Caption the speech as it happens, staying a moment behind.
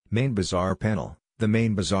Main Bazar Panel. The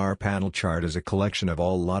Main Bazar Panel chart is a collection of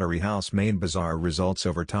all lottery house Main Bazar results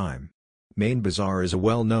over time. Main Bazar is a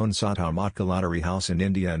well-known Sata Matka lottery house in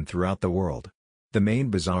India and throughout the world. The Main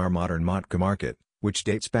Bazar Modern Matka Market, which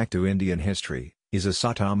dates back to Indian history, is a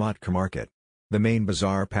Sata Matka market. The Main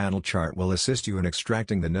Bazar Panel chart will assist you in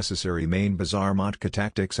extracting the necessary Main Bazar Matka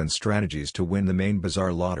tactics and strategies to win the Main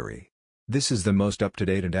Bazar lottery. This is the most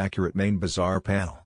up-to-date and accurate Main Bazar Panel.